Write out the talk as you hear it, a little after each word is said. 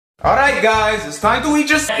Alright guys, it's time to eat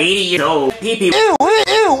just 80 years old PP.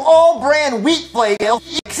 Ew, all brand wheat flake.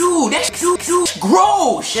 Dude, that's too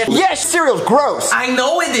gross. Yes, cereal's gross. I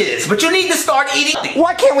know it is, but you need to start eating.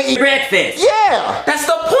 Why can't we eat Breakfast. Yeah. That's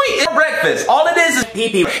the point. It's breakfast. All it is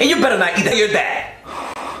PP. and you better not eat that. Your dad.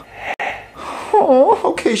 Oh,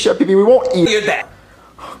 okay, Chef Pee Pee, we won't eat. Your dad.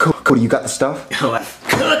 Cody, you got the stuff?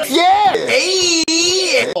 Cooked. Yeah.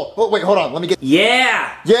 Hey. Oh, wait, hold on. Let me get.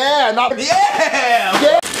 Yeah. Yeah, not. Yeah.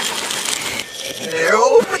 Yeah.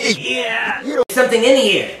 Yeah. There's something in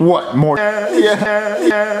here. What more?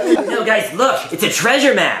 Yeah. No, guys, look. It's a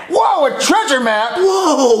treasure map. Whoa, a treasure map.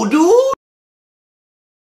 Whoa, dude.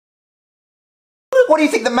 What do you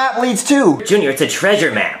think the map leads to? Junior, it's a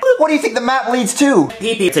treasure map. What do you think the map leads to?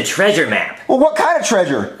 PP, it's a treasure map. Well, what kind of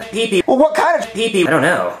treasure? PP. Well, what kind of? PP. I don't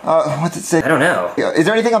know. What's it say? I don't know. Is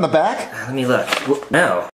there anything on the back? Let me look.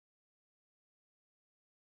 No.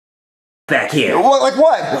 Back here. What, like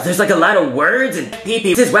what? Well, there's like a lot of words and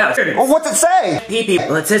PP. This is wow. Well, what's it say? PP.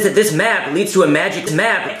 Well, it says that this map leads to a magic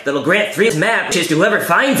map that'll grant 3 maps to whoever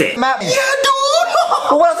finds it. Map. Yeah, dude.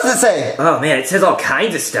 Well, what else does it say? Oh man, it says all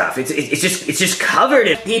kinds of stuff. It's just covered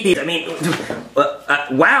in PP. I mean,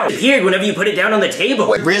 wow. It appeared whenever you put it down on the table.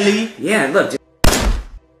 Wait, really? Yeah, look.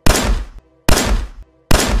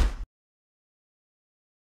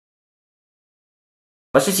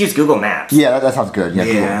 Let's just use Google Maps. Yeah, that sounds good. Yeah.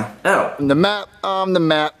 Yeah. Oh. The map, the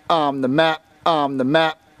map, the map, the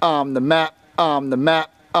map, the map, the map, the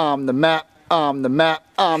map, the map,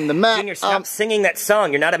 the map. Junior, stop singing that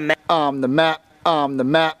song. You're not a map. The map, the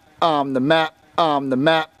map, the map, the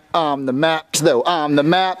map, the map. Though, the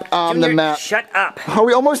map, Junior, the map. shut up. Are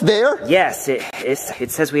we almost there? Yes,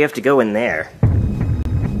 it says we have to go in there.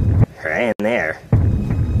 Right in there.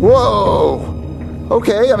 Whoa.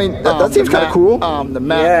 Okay, I mean, that seems kind of cool. The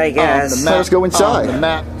map. Yeah, I guess. The map. Let's go inside. The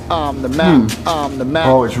map, the map, the map.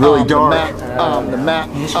 Oh, it's really dark. The map,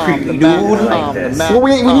 It's creepy, the dude. map, Like this. Well,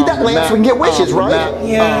 we need that lamp so we can get wishes, right?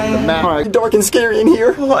 Yeah. The map. All right, dark and scary in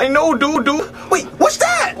here. Oh, I know, dude. Wait, what's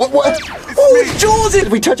that? What? Oh, it's jewels. If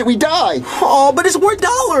we touch it, we die. Oh, but it's worth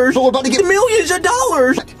dollars. So we're about to get millions of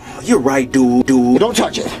dollars. You're right, dude. Don't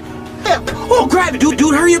touch it. Yeah. Oh, grab it, dude.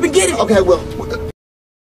 Hurry up and get it. Okay, I will.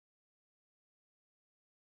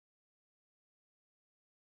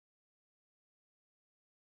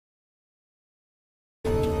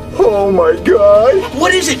 Oh my god.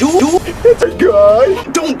 What is it, dude? It's a guy.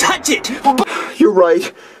 Don't touch it. You're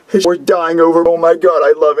right. We're dying over. Oh my god,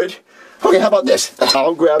 I love it. Okay, how about this?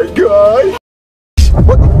 I'll grab it, guy.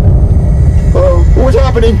 What? Oh, what's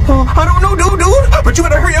happening? I don't know, dude. But you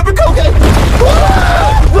better hurry up and go. Okay.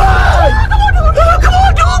 Run! Come on,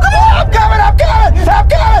 dude. I'm coming!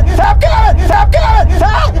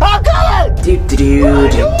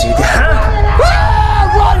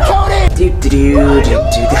 Run, Cody!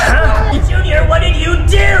 Junior, what did you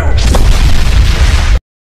do?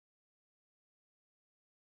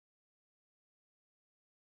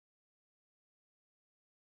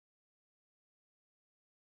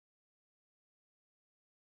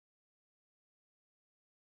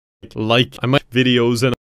 Like I make videos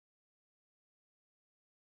and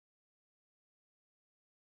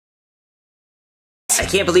I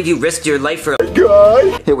can't believe you risked your life for a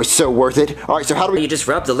guy. It was so worth it. Alright, so how do we... You just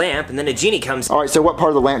rub the lamp and then a genie comes. Alright, so what part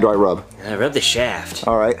of the lamp do I rub? Rub the shaft.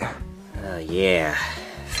 Alright. Oh yeah.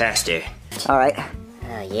 Faster. Alright.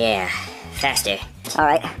 Oh yeah. Faster.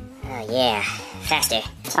 Alright. Oh yeah. Faster.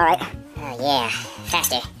 Alright. Oh yeah.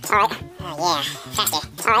 Faster. Alright. Oh yeah. Faster.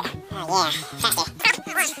 Alright. Oh yeah. Faster.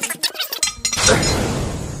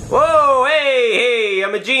 Whoa, hey,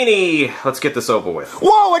 I'm a genie. Let's get this over with.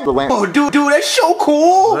 Whoa! The lamp. Oh, dude, that's so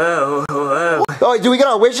cool. Whoa. Oh, do we get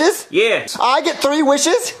our wishes? Yeah. I get 3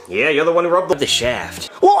 wishes? Yeah, you're the one who rubbed the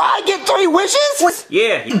shaft. Well, I get 3 wishes?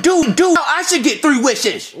 Yeah. Dude, I should get 3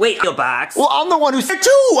 wishes. Wait, your box. Well, I'm the one who's... 2.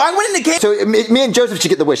 I went in the game. So me and Joseph should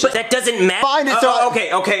get the wishes. But that doesn't matter. Fine, it's all...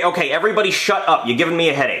 Okay. Everybody shut up. You're giving me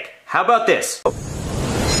a headache. How about this?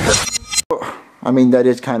 I mean, that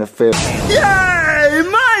is kind of fair. Yay!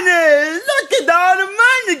 Money! Look at all the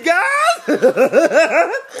money, guys!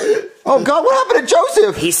 Oh, God, what happened to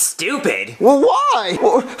Joseph? He's stupid. Well, why?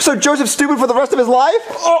 So Joseph's stupid for the rest of his life?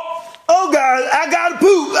 Oh, God, I gotta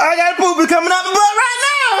poop. It's coming out my butt right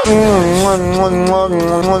now.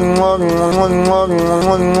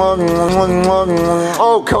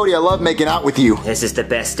 Oh, Cody, I love making out with you. This is the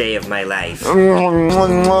best day of my life.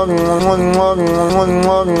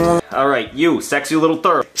 All right, you sexy little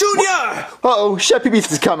third. Junior! Uh-oh, Chef Pee Pee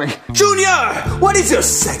is coming. Junior! What is your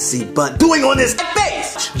sexy butt doing on this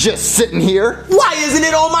face? Just sitting here. Why isn't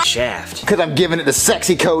it on my Shaft. Because I'm giving it to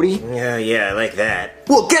sexy Cody. Yeah, I like that.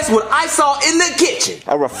 Well, guess what I saw in the kitchen?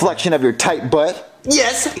 A reflection of your tight butt?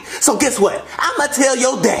 Yes. So guess what? I'ma tell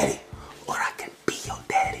your daddy. Or I can be your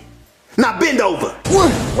daddy. Now bend over.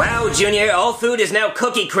 Wow, Junior, all food is now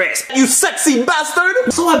Cookie Crisp. You sexy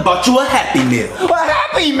bastard. So I bought you a Happy Meal. A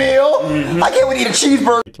Happy Meal? I can't wait to eat a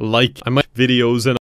cheeseburger. Like my videos and